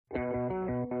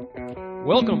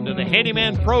Welcome to the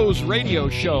Handyman Pros Radio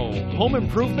Show. Home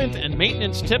improvement and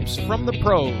maintenance tips from the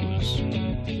pros.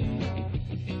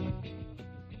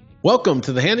 Welcome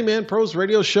to the Handyman Pros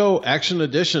Radio Show Action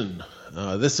Edition.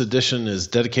 This edition is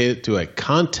dedicated to a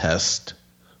contest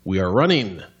we are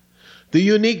running, the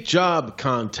Unique Job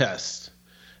Contest.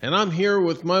 And I'm here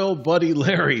with my old buddy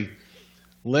Larry.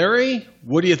 Larry,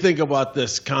 what do you think about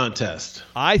this contest?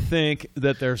 I think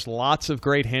that there's lots of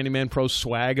great Handyman Pro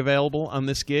swag available on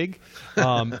this gig,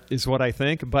 is what I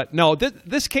think. But no,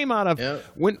 this came out of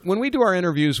when we do our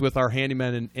interviews with our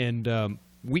handymen and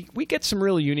we get some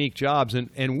really unique jobs.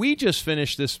 And we just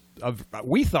finished this.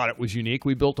 We thought it was unique.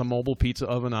 We built a mobile pizza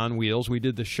oven on wheels. We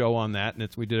did the show on that, and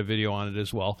we did a video on it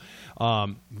as well.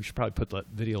 We should probably put the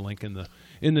video link in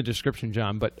the description,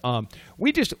 John. But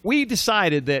we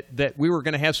decided that we were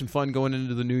going to have some fun going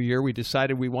into the new year. We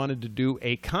decided we wanted to do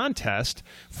a contest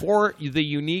for the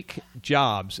unique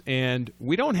jobs, and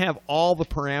we don't have all the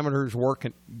parameters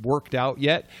worked out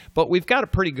yet, but we've got a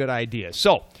pretty good idea.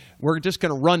 So we're just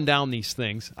going to run down these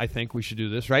things. I think we should do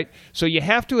this, right? So you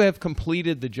have to have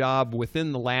completed the job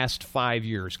within the last 5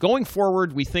 years. Going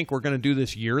forward, we think we're going to do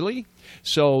this yearly.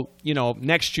 So,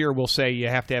 next year we'll say you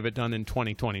have to have it done in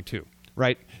 2022.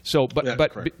 Right. So,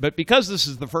 but because this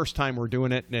is the first time we're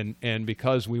doing it, and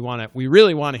because we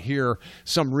really want to hear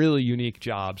some really unique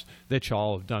jobs that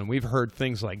y'all have done. We've heard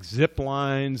things like zip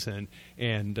lines and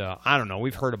I don't know.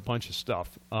 We've heard a bunch of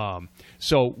stuff.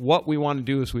 So what we want to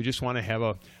do is we just want to have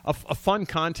a fun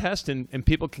contest, and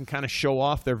people can kind of show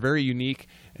off their very unique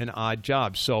and odd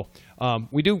jobs. So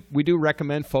we do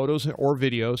recommend photos or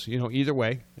videos. Either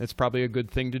way, that's probably a good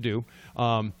thing to do.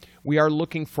 We are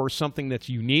looking for something that's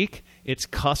unique, it's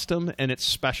custom, and it's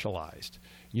specialized.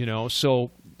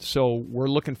 So we're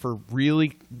looking for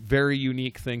really very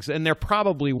unique things, and they're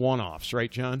probably one-offs, right,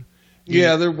 John?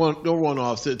 Yeah, they're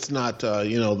one-offs. It's not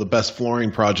the best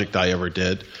flooring project I ever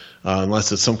did,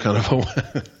 unless it's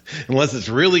unless it's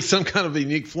really some kind of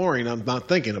unique flooring I'm not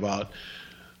thinking about.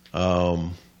 But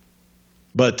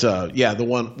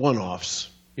the one-offs.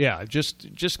 Yeah,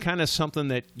 just kind of something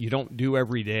that you don't do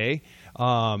every day.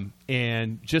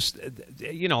 And just,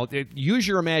 use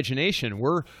your imagination.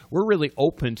 We're really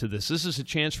open to this. This is a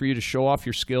chance for you to show off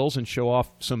your skills and show off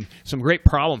some great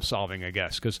problem solving, I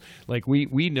guess. Because like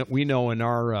we know in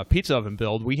our pizza oven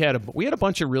build, we had a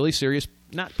bunch of really serious,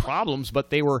 not problems, but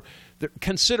they were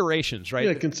considerations, right?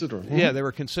 Yeah, Yeah, they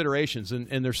were considerations,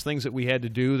 and there's things that we had to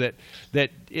do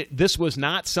this was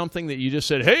not something that you just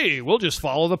said, hey, we'll just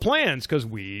follow the plans, because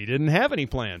we didn't have any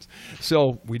plans.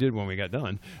 So we did when we got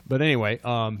done. But anyway,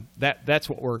 that's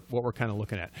what we're kind of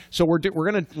looking at. So we're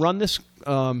going to run this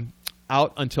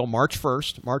out until March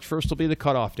 1st. March 1st will be the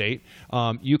cutoff date.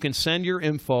 You can send your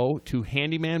info to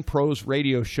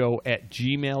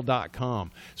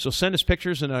handymanprosradioshow@gmail.com. So send us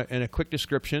pictures and a quick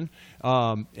description,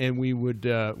 and we're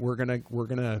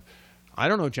gonna. I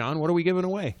don't know, John. What are we giving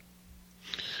away?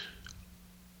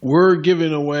 We're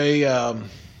giving away.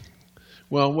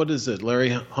 What is it, Larry?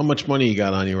 How much money you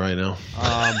got on you right now?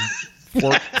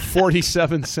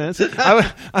 47 cents.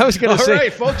 I was going to say. All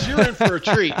right, folks, you're in for a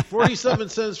treat. 47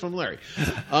 cents from Larry.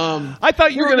 I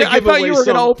thought you were going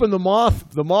to open the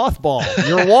mothball,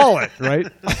 your wallet, right?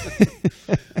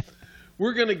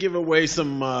 We're going to give away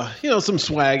some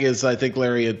swag, as I think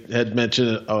Larry had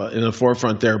mentioned in the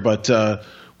forefront there. But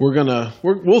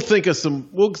we'll think of some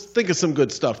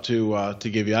good stuff to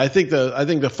give you. I think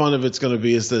the fun of it's going to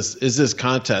be is this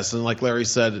contest, and like Larry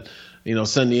said.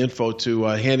 Send the info to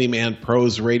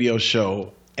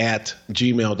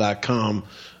handymanprosradioshow@gmail.com.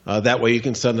 That way you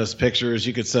can send us pictures,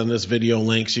 you can send us video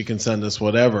links, you can send us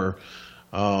whatever.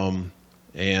 And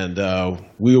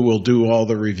we will do all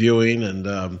the reviewing and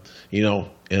the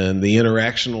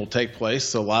interaction will take place.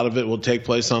 So a lot of it will take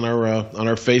place on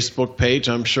our Facebook page,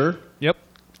 I'm sure. Yep.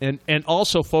 And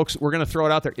also, folks, we're going to throw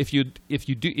it out there. If you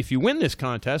win this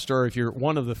contest, or if you're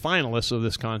one of the finalists of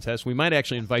this contest, we might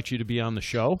actually invite you to be on the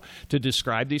show to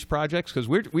describe these projects, because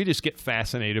we just get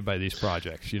fascinated by these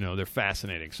projects. They're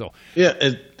fascinating. So yeah,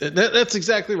 that's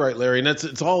exactly right, Larry. And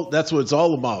that's what it's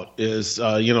all about. Is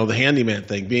the handyman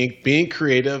thing, being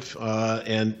creative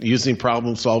and using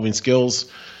problem solving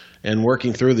skills. And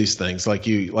working through these things, like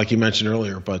you mentioned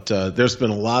earlier, but there's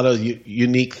been a lot of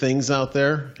unique things out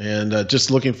there, and just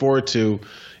looking forward to,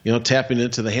 tapping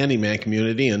into the handyman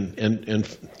community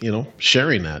and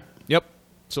sharing that. Yep.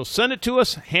 So send it to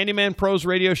us,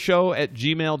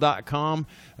 handymanprosradioshow@gmail.com,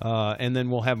 and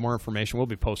then we'll have more information. We'll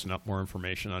be posting up more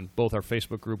information on both our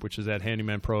Facebook group, which is at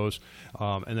Handyman Pros,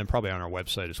 and then probably on our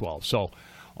website as well. So,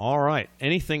 all right.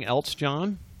 Anything else,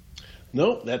 John?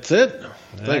 No, that's it.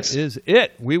 Thanks. That is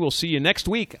it. We will see you next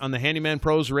week on the Handyman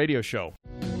Pros Radio Show.